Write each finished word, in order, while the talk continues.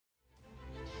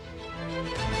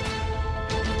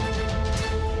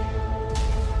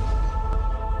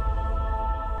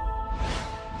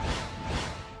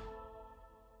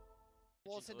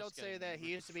don't say that.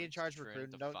 He used to be in charge of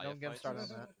recruiting. Don't get him started on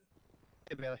that.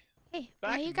 Hey, Bailey. Hey,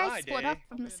 why you guys split up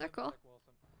from the circle?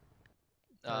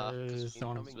 Because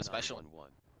we're special.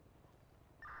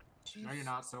 No, you're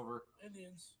not, Silver.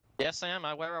 Indians. Yes, I am.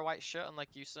 I wear a white shirt, unlike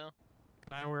you, sir.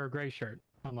 I wear a gray shirt,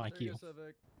 unlike you.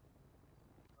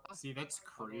 See, that's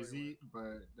crazy,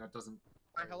 but that doesn't.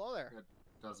 Hi, hello there. That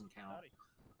doesn't count. Howdy.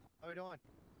 How we doing?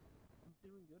 I'm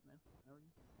doing good, man. How are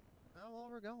you? Oh, well,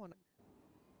 we're going.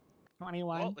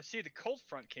 21. Well, let's see. The cold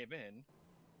front came in.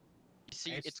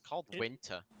 See, it's called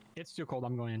winter. It's too cold.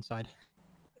 I'm going inside.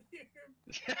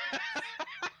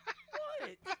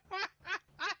 What?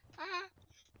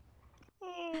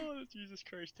 Oh, Jesus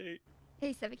Christ, Tate.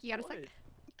 Hey, Civic, you got a sec?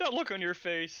 That look on your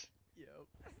face. Yep.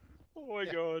 Oh my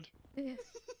god. Yeah.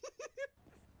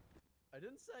 I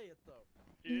didn't say it though.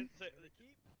 You didn't say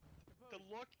Keep the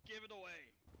look. Give it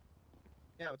away.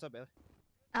 Yeah, what's up, Bailey?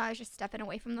 I was just stepping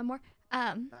away from them more.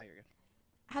 No, you're good.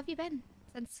 How have you been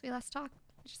since we last talked?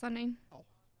 Just wondering.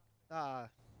 I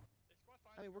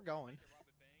mean, we're going.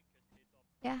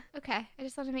 Yeah, okay. I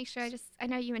just wanted to make sure. I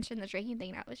know you mentioned the drinking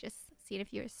thing. I was just seeing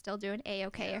if you were still doing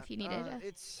A-okay or if you needed a...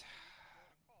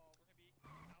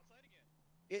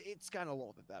 It's gotten a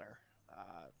little bit better.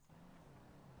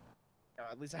 You know,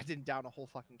 at least I didn't down a whole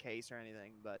fucking case or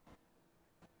anything, but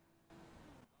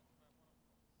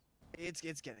it's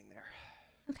getting there.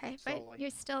 Okay, So, but like, you're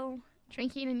still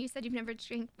drinking, and you said you've never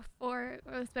drank before,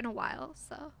 or it's been a while,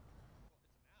 so...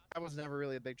 I was never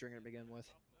really a big drinker to begin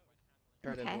with.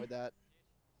 Try to Okay. avoid that.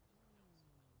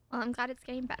 Well, I'm glad it's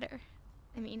getting better.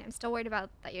 I mean, I'm still worried about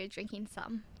that you're drinking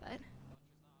some, but...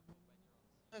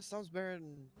 That sounds better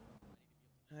than...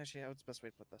 Actually, what's the best way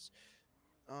to put this?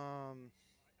 I'm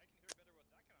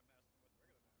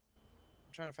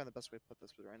trying to find the best way to put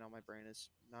this, but right now my brain is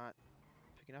not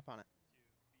picking up on it.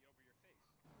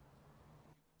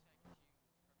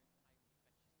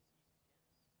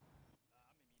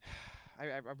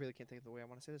 I really can't think of the way I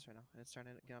want to say this right now, and it's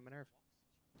starting to get on my nerve.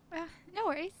 No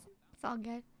worries. It's all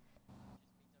good.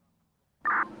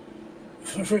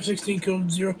 For 16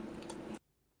 code 0.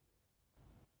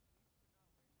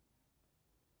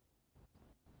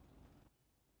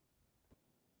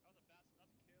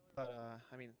 But,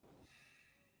 I mean...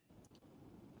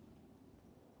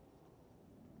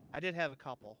 I did have a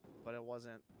couple, but it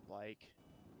wasn't, like...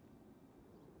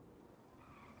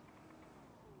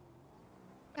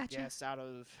 Gotcha. Yes, out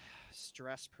of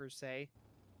stress, per se.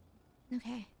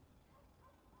 Okay.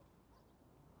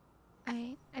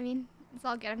 I mean, it's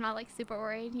all good. I'm not, like, super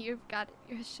worried. You've got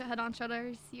your head on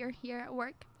shoulders. You're here at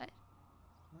work, but...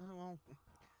 Well...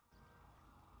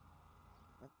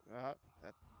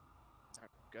 that's not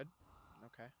good.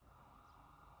 Okay.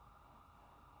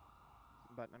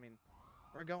 But, I mean,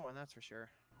 we're going, that's for sure.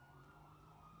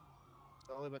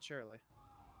 Slowly but surely.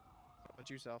 How about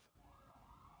yourself?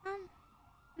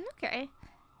 Okay.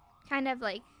 Kind of,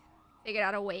 like, figured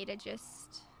out a way to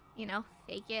just, you know,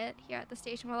 fake it here at the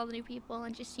station with all the new people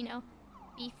and just, you know,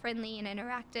 be friendly and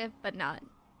interactive, but not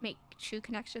make true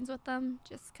connections with them,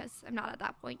 just because I'm not at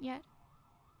that point yet.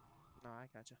 No, I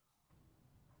gotcha.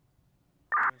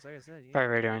 Like I said, yeah. Fire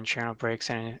radio and channel breaks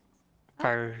and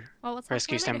fire Well, what's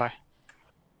rescue standby.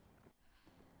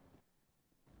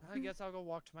 I guess I'll go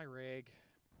walk to my rig.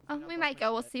 Oh, find out we about might my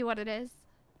go. We'll shit. see what it is.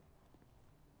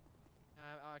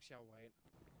 Actually, I'll wait.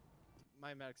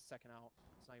 My medic's second out.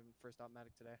 It's not even first out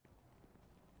medic today.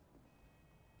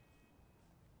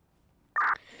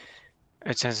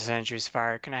 Census Andrews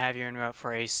Fire, can I have you en route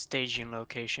for a staging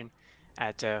location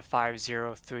at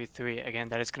 5033? Again,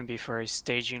 that is going to be for a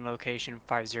staging location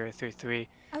 5033.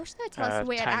 I wish they would tell us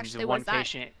where it actually was one at.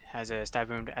 patient has a stab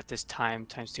wound at this time,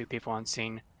 times 2 people on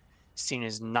scene. Scene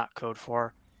is not code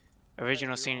 4.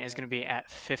 Original scene is going to be at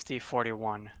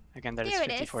 5041. Again, that is There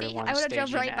it is. See, 5041. I would have drove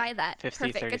staging right at by that.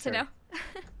 Perfect. Good to know.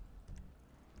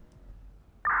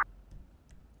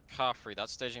 Car 3, that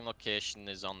staging location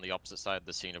is on the opposite side of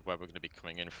the scene of where we're going to be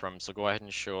coming in from, so go ahead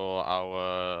and show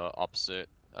our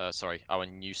our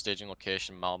new staging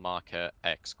location, mile marker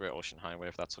X, Great Ocean Highway,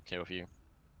 if that's okay with you.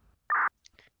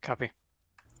 Copy.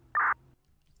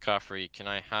 Car 3, can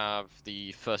I have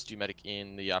the first due medic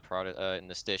in the apparatus, in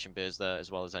the station bays there, as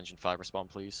well as engine 5 respond,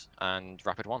 please, and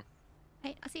rapid 1.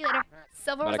 Hey, I'll see you later.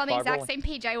 Silver was Medic on the 5 exact rolling. same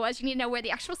page I was. You need to know where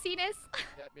the actual scene is.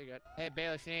 Yep, you're good. Hey,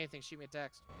 Bailey, if you need anything, shoot me a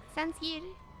text. Sounds good.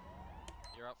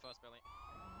 You're out first, Billy.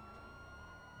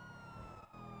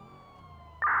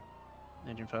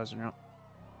 Engine 5's en route.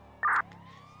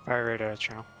 Fire radar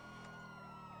channel.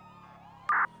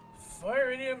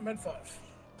 Fire Indian Med 5.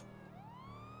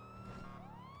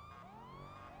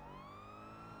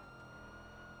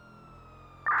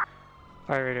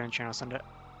 Fire radar and channel, send it.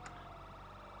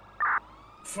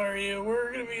 Fire you.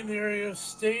 We're gonna be in the area of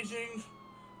staging.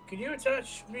 Can you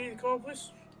attach me to the call,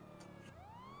 please?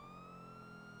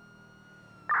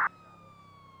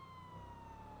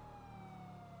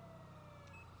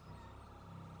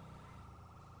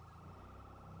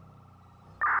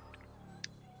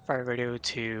 Fire radio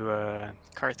to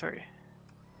car 3.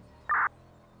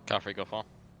 Car 3, go for.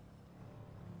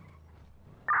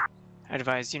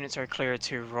 Advised units are clear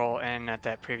to roll in at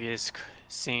that previous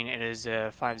scene. It is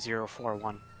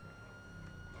 5041.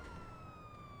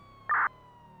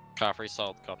 Car 3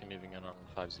 solid, copy, moving in on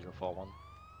 5041.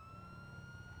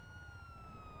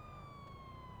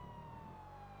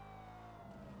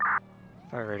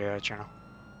 Fire radio channel.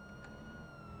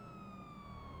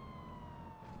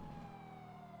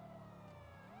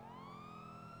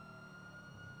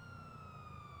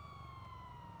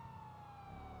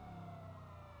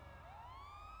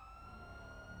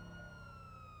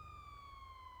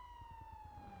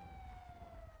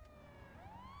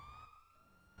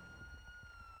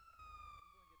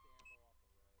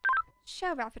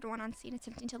 Show Rapid 1 on scene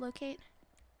attempting to locate.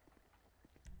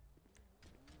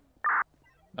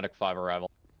 Medic 5 arrival.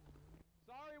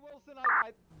 Sorry, Wilson,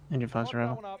 Engine 5's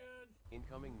arrival. that one up.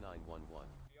 Incoming 911.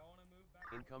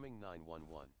 Incoming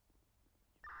 911.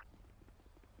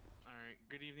 Alright,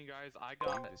 good evening guys. I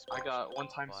got one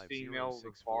times female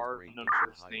Revar, unknown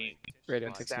first name.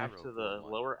 Stabbed to the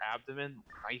lower abdomen.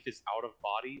 Knife is out of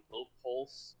body, low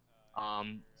pulse.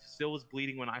 Still was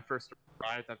bleeding when I first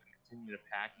arrived. I've been continuing to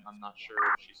pack and I'm not sure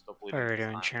if she's still bleeding. Fire radio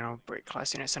and channel. Break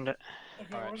class unit, send it.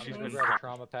 Alright, I'm Okay, gonna grab a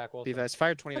trauma pack, Wilson. Be advised,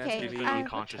 fire 29 Okay, She's been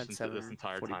unconscious into this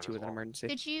entire time as 42 with an well. emergency.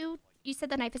 Did you said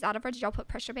the knife is out of her? Did y'all put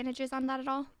pressure bandages on that at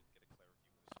all?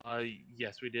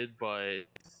 Yes we did, but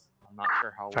I'm not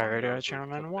sure how long Fire radio ago we channel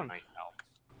took the 911. knife out.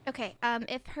 Okay,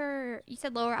 if you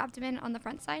said lower abdomen on the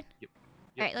front side? Yep.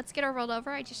 Alright, let's get her rolled over.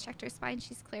 I just checked her spine.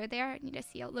 She's clear there. I need to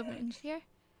see a little bit here.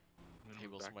 Hey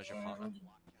Wilson, where's your partner?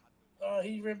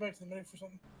 He ran back to the medic for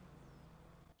something.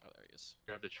 Oh, there he is.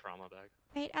 Grab the trauma bag.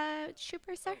 Right,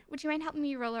 trooper, sir, would you mind helping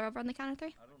me roll her over on the count of 3?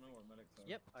 I don't know where medics are.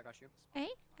 Yep, I got you. Alright,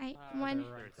 they're 1, right in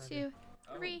front of 2, you.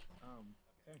 3.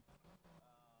 Okay.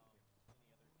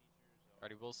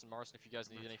 Alrighty, Wilson, Morrison, if you guys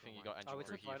need anything, you got engine we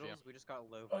crew took here for you. vitals. We just got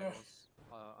low vitals.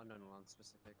 Unknown on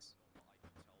specifics.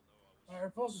 Our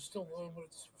pulse is still low, but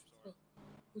it's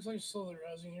looks like it's slowly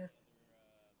rising here.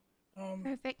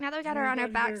 Perfect. Now that we got her on our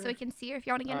back so we can see her, if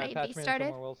you want to get an Alright, AV patch me in started.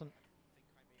 somewhere, Wilson.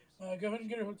 Go ahead and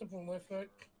get her hooked up on life back.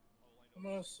 I'm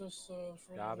gonna assist for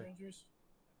Copy. other injuries.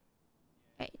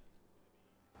 Right.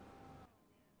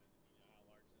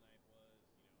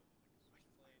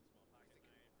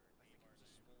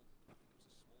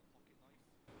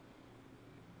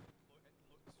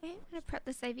 Okay, I'm gonna prep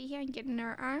this IV here and get in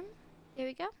her arm. There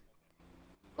we go.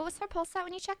 What was her pulse at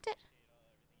when you checked it?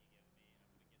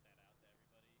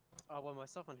 Well,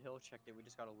 myself and Hill checked it. We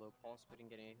just got a low pulse. We didn't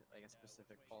get any, like, a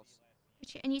specific pulse.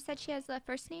 And you said she has the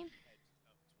first name?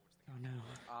 Oh no.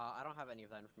 I don't have any of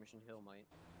that information. Hill might.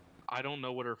 I don't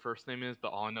know what her first name is,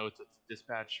 but all I know is it's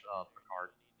dispatch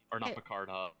Picard. Or not Picard,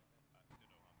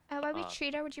 While we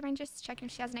treat her, would you mind just checking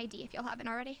if she has an ID if you'll have it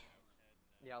already?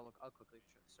 Yeah, I'll quickly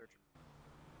search.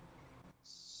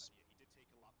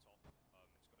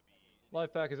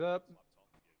 Life pack is up.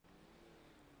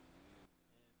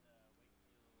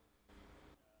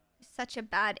 Such a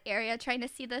bad area trying to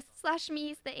see this slash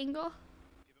me is the angle.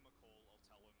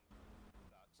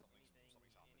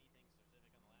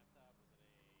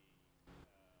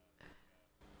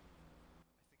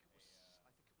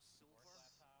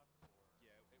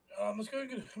 Let's go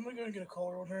and I'm gonna go and get a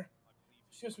collar on her.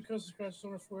 She has because of scratches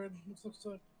on her forehead. It looks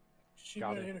like she Got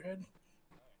might have it. hit her head.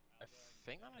 I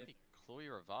think that might be Chloe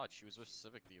or Avad. She was with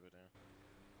Civic the other day.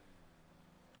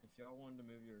 If y'all wanted to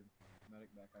move your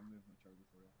medic back, I'd move my charger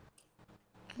for you.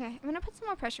 Okay, I'm gonna put some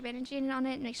more pressure bandaging on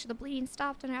it and make sure the bleeding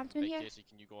stopped on her abdomen Hey here. Casey,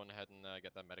 can you go on ahead and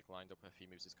get that medic lined up if he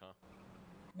moves his car?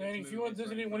 Manny, if you want to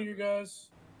designate one of your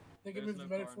guys, they can move the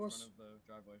medic for us.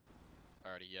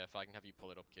 Alrighty, yeah, if I can have you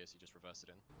pull it up, Casey, just reverse it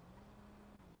in.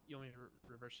 You want me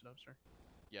to reverse it up, sir?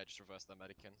 Yeah, just reverse that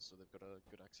medic in so they've got a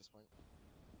good access point.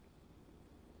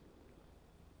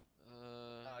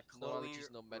 No allergies,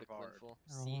 no medical info.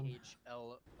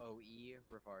 CHLOE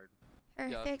Rivard.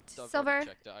 Perfect. Yeah, I've Silver, already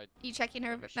checked it. you checking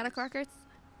her issues. medical records?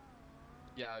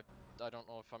 Yeah, I don't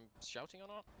know if I'm shouting or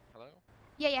not. Hello?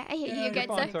 Yeah, I hear you. You're good,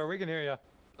 Fine, sir. sir. We can hear you.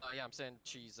 Yeah, I'm saying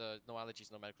she's no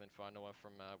allergies, no medical info. I know her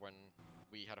from when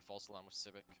we had a false alarm with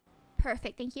Civic.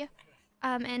 Perfect, thank you.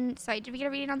 And sorry, did we get a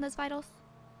reading on those vitals?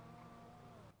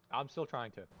 I'm still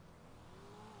trying to.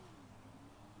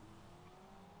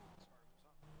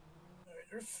 Alright,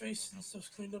 her face and stuff's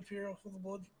cleaned up here off of the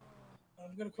blood.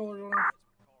 I'm gonna call her on her.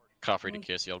 Car free to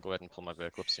Casey, I'll go ahead and pull my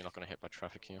vehicle up so you're not going to hit by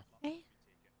traffic here. Okay.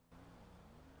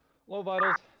 Low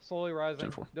vitals, slowly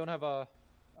rising. Don't have a.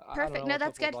 I don't Perfect. know No,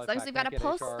 what's that's up with good. life As long as pack. we've got a Can't get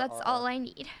pulse, HR, that's RR. all I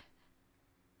need.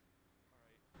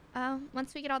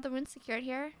 Once we get all the wounds secured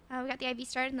here, we got the IV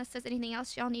started. Unless there's anything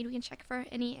else y'all need, we can check for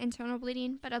any internal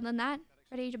bleeding. But other than that,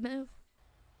 ready to move.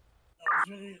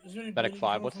 Is there any Medic bleeding 5,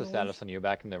 coming what's from the the leg? status on you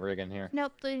back in the rig in here?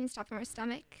 Nope, bleeding stopped from her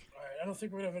stomach. Alright, I don't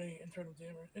think we're gonna have any internal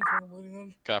damage, internal bleeding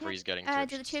then. Car free's getting Do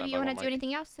tripped. the two of Stand you by want to one do mic.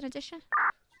 anything else in addition?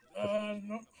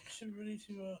 No, should be ready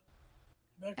to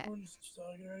backwards. Just get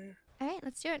out of here. All right,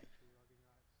 let's do it.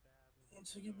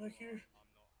 Once I get back here.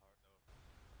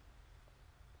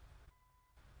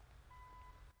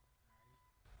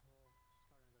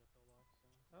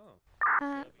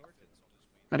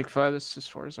 Medic 5, this is as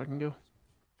far as I can go.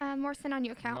 Morrison, on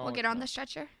your account, No, we'll get it's on the not.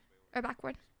 stretcher. Or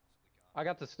backward. I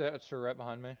got the stretcher right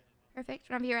behind me. Perfect.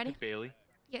 Whenever you're ready. Bailey,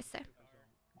 Yes, sir.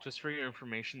 just for your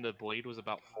information, the blade was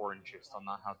about 4 inches. So I'm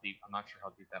not sure how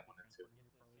deep that went into.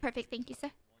 Perfect. Thank you,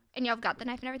 sir. And y'all have got the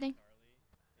knife and everything?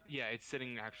 Yeah, it's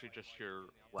sitting actually just your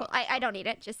Cool. left. I don't need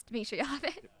it. Just to make sure y'all have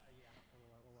it.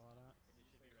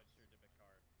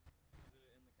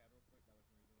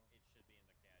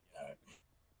 Alright. You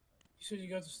said you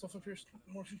got the stuff up here,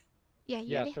 Morrison? Yeah, you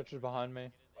Yeah, ready? stretcher's behind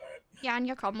me. Yeah, on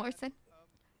your call, Morrison.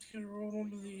 Just gonna roll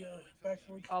onto the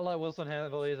backboard. I'll let Wilson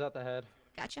handle these at the head.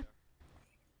 Gotcha.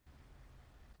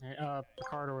 Alright,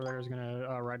 Picard over there is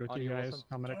gonna ride with On you you, guys. Wilson.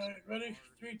 Alright, ready?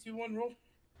 3, 2, 1, roll.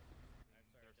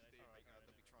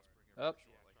 Up.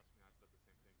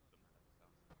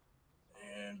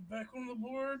 And back on the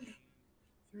board.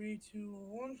 3, 2,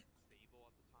 1.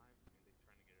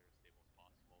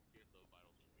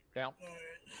 Down. Alright.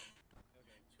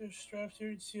 So strapped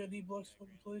here, you see ID blocks put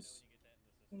in place.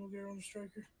 Then we'll get her on the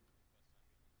striker.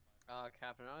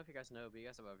 Captain, I don't know if you guys know, but you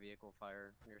guys have a vehicle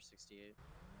fire near 68.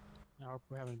 No,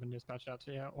 we haven't been dispatched out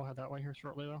to yet. We'll have that one here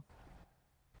shortly, though.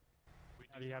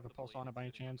 Do you have a pulse on it by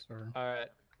any chance, or? Alright.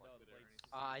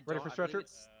 I Ready don't, for I stretcher?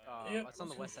 believe it's on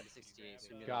the west side of 68,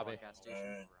 so near the Copy. gas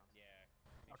station.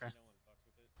 Okay.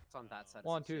 It's on that side.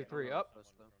 1, 2, 3, up.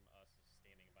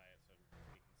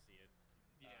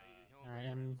 Alright,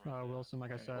 and Wilson,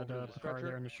 like I said, Over the Picard stretcher.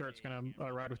 there in the shirt's gonna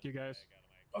ride with you guys.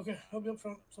 Okay, I'll be up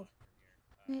front. So.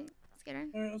 Alright, let's get her.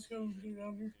 Alright, let's go. Get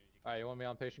down here. Alright, you want me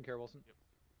on patient care, Wilson?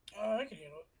 I can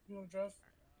handle it. You wanna drive?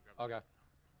 Okay.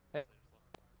 Hey,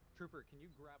 Trooper, can you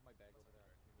grab my bag over there?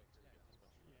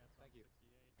 Thank you.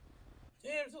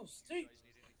 Damn, it's so steep.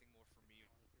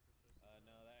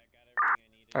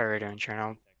 Fire radio and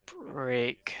channel.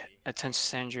 Break.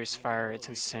 Attention injuries fire.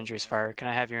 Attention injuries fire. Can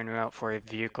I have you en route for a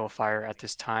vehicle fire at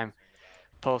this time?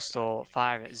 Postal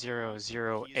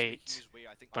 5008.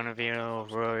 Bonneville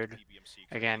Road.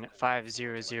 Again,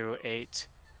 5008.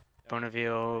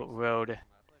 Bonneville Road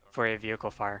for a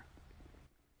vehicle fire.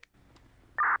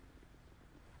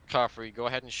 Car free, go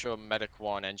ahead and show medic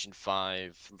 1, engine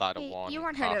 5, ladder Hey, 1. you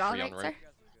weren't car hurt at all, free on right,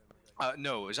 sir?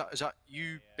 No, is that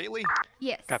you, Bailey?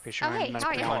 Yes. Copy, Oh, showing hey, how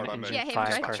are medic you? 1, engine Yeah, hey, 5,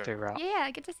 Richard. car 3 route. Yeah,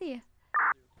 good to see you.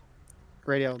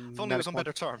 Radio. If only it was on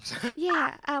better terms.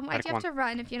 Yeah, I Medic do have one. to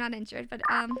run if you're not injured, but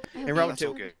I hope En you route have to-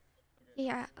 to- Okay.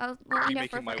 Yeah, I'll I'll let be you know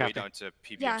for making my a way down to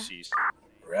PBMCs.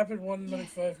 Rapid 1, medic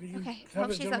 5. Could you Okay, have hope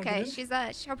that she's gentleman okay. get in?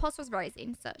 She's her pulse was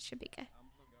rising, so it should be good.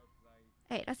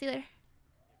 Alright, I'll see you later.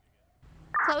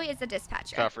 Chloe is the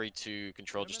dispatcher. Car free to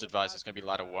control, just advise it's going to be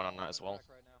ladder 1 on that as well.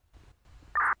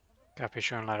 Copy,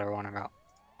 showing ladder 1 en route.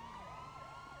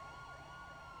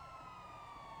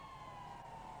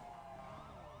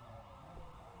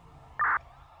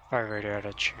 Fire radio at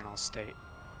a channel state.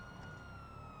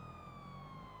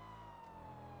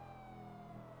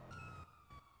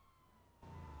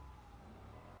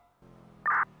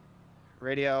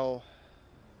 Radio.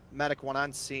 Medic 1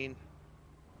 on scene.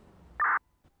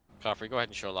 Car free, go ahead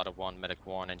and show ladder 1, medic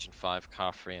 1, engine 5,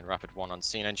 car free, and rapid 1 on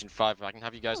scene. Engine 5, I can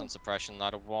have you guys on suppression.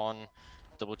 Ladder 1,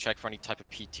 double check for any type of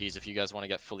PTs if you guys want to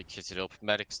get fully kitted up.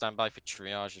 Medic, stand by for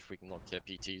triage if we can locate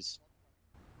PTs.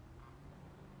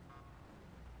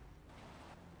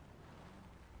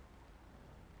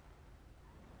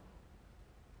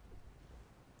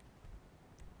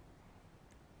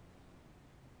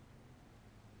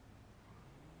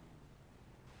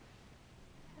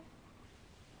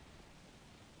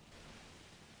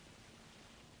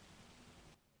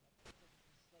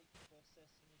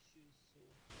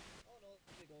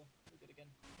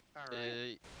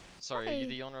 Sorry, are you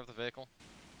the owner of the vehicle?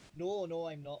 No, no,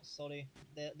 I'm not. Sorry.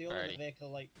 The owner of Alrighty. the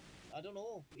vehicle, like, I don't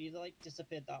know. He like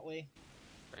disappeared that way.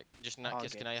 Right. Just in that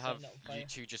case, can I have you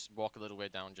two just walk a little way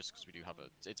down, just because we do have a...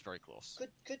 It's very close.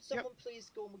 Could someone please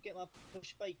go and get my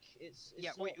push bike? It's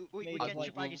Yeah, not we made get of, your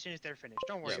like, bike as soon as they're finished.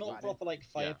 Don't worry it's about not proper like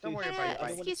fireproof. Don't worry about your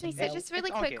bike. Excuse me, sir, melt. just really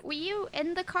It's all quick. good. Were you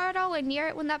in the car at all or near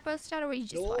it when that burst out, or were you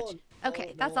just watching?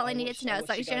 Okay, that's all I needed to know, as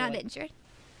long as you're not injured.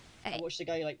 I watched the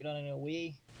guy like running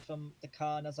away from the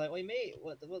car, and I was like, "Wait, mate,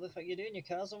 what the fuck are you doing? Your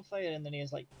car's on fire!" And then he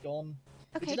was like gone.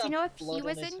 Okay, do you know if he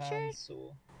was injured?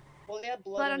 Well, he had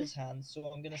blood on his hands, so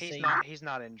I'm gonna say he's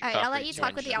not injured. Alright, I'll let you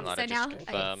talk with the officer now.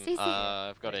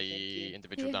 I've got a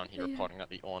individual down here reporting that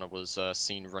the owner was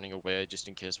seen running away. Just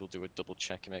in case, we'll do a double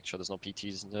check and make sure there's no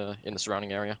PTs in the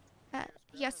surrounding area.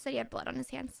 He also said he had blood on his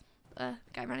hands.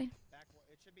 Guy running.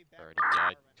 Alrighty, yeah,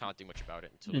 I can't do much about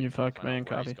it until You we fuck, find out man,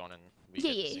 where he's copy. gone and we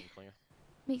get the scene clear.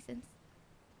 Makes sense.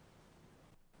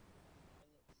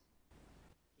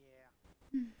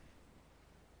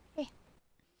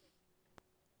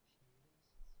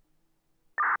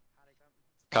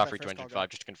 Car 325,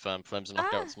 just to confirm, flames are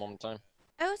knocked out at this moment in time.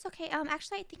 Oh, it's okay.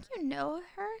 Actually, I think you know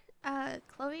her,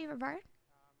 Chloe Rivard.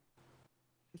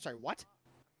 I'm sorry, what?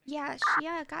 Yeah, she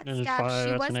got This is stabbed. fine, She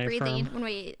that's was an A breathing firm.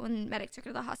 when medics took her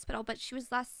to the hospital, but she was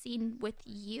last seen with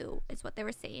you, is what they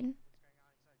were saying.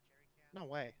 No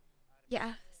way.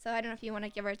 Yeah, so I don't know if you want to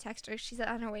give her a text or she's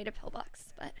on her way to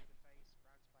Pillbox, but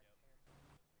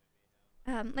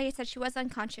like I said, she was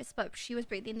unconscious, but she was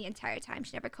breathing the entire time.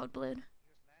 She never code blued.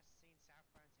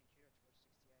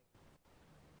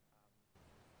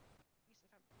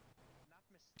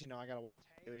 You know, I gotta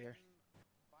do it here.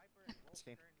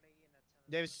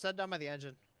 Davis, set down by the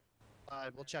engine.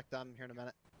 We'll check them here in a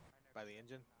minute. By the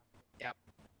engine? Yep.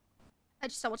 I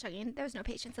just double checking. There was no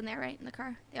patients in there, right? In the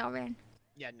car? They all ran.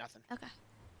 Yeah, nothing. Okay.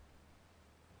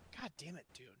 God damn it,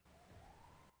 dude.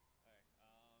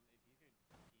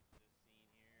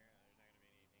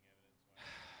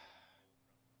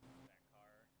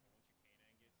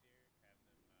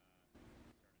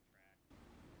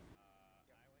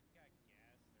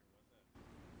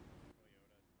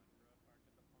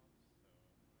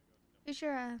 Who's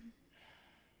your,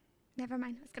 never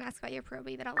mind. I was gonna ask about your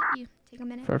probie, but I'll let you take a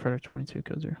minute. Firefighter 22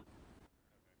 code 0.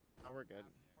 Oh, we're good.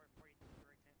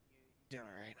 Doing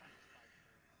alright.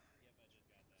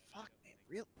 Fuck, man,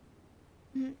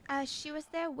 real? She was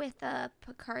there with,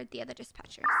 Picard, the other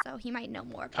dispatcher, so he might know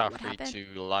more Car about what happened.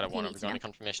 32, ladder if you 1, need have we to got any know.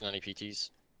 confirmation on any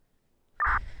PTs?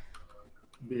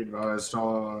 Be advised,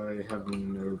 I have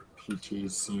no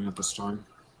PTs seen at this time.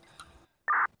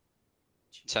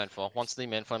 10-4. Once the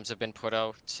main flames have been put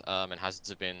out and hazards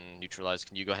have been neutralized,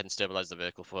 can you go ahead and stabilize the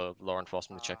vehicle for law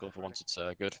enforcement to check over once it's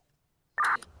good?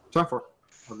 10-4.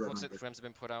 Once the flames have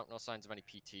been put out, no signs of any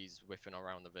PTs within or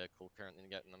around the vehicle. Currently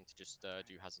getting them to just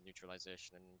do hazard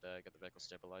neutralization and get the vehicle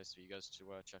stabilized for you guys to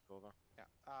check over. Yeah.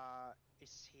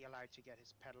 Is he allowed to get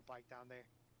his pedal bike down there?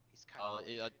 He's kind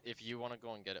of. If you want to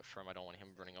go and get it from, I don't want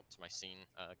him running up to my scene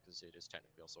because it is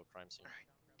technically also a crime scene.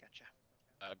 Alright, gotcha.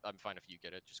 I'm fine if you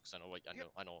get it, just because I know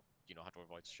you know how to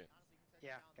avoid shit.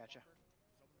 Yeah, gotcha.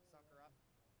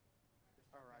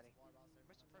 Alrighty.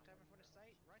 Mr. Protagonist for the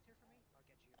site, right here for me. I'll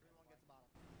get you. Everyone gets a bottle.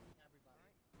 Everybody.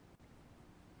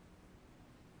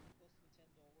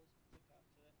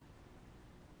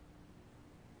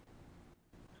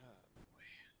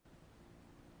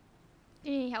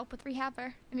 Do you need any help with rehab,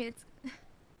 or I mean, it's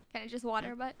kind of just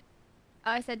water, but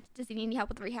I said, does he need any help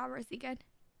with rehab, or is he good?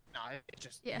 No,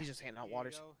 he's just handing out Here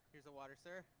waters. you go. Here's a water,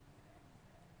 sir.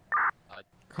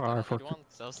 Car for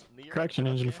correction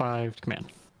engine 5 to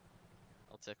command.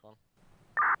 I'll take one.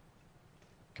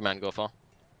 Command, go for.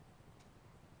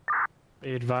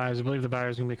 Be advised, I believe the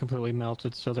battery's gonna be completely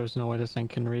melted, so there's no way this thing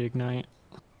can reignite.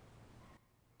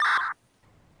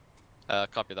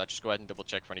 Copy that. Just go ahead and double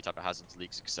check for any type of hazards,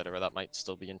 leaks, etc. That might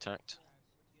still be intact.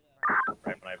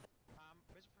 Right when I...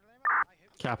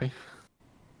 Copy.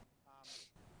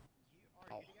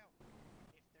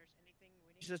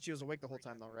 She said she was awake the whole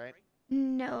time, though, right?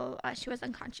 No, she was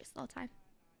unconscious the whole time.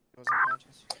 She was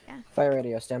unconscious? Yeah. Fire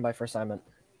radio, stand by for assignment.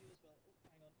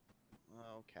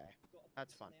 Okay.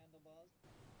 That's fun.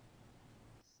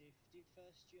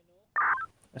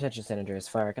 Attention San Andreas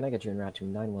Fire, can I get you en route to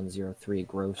 9103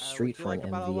 Grove Street for an like a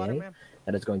bottle of water, MVA? ma'am?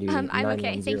 That is going to be I'm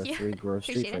okay, thank you. 9103 Grove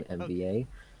Street for Appreciate an it. MVA.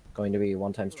 Going to be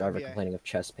one times driver MVA. complaining of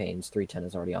chest pains. 310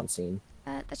 is already on scene.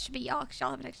 That should be y'all, 'cause y'all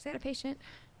have an extra patient.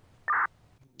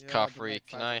 Car 3,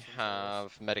 can I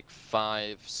have Medic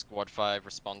 5, Squad 5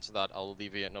 respond to that? I'll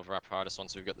alleviate another apparatus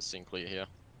once we've got the scene clear here.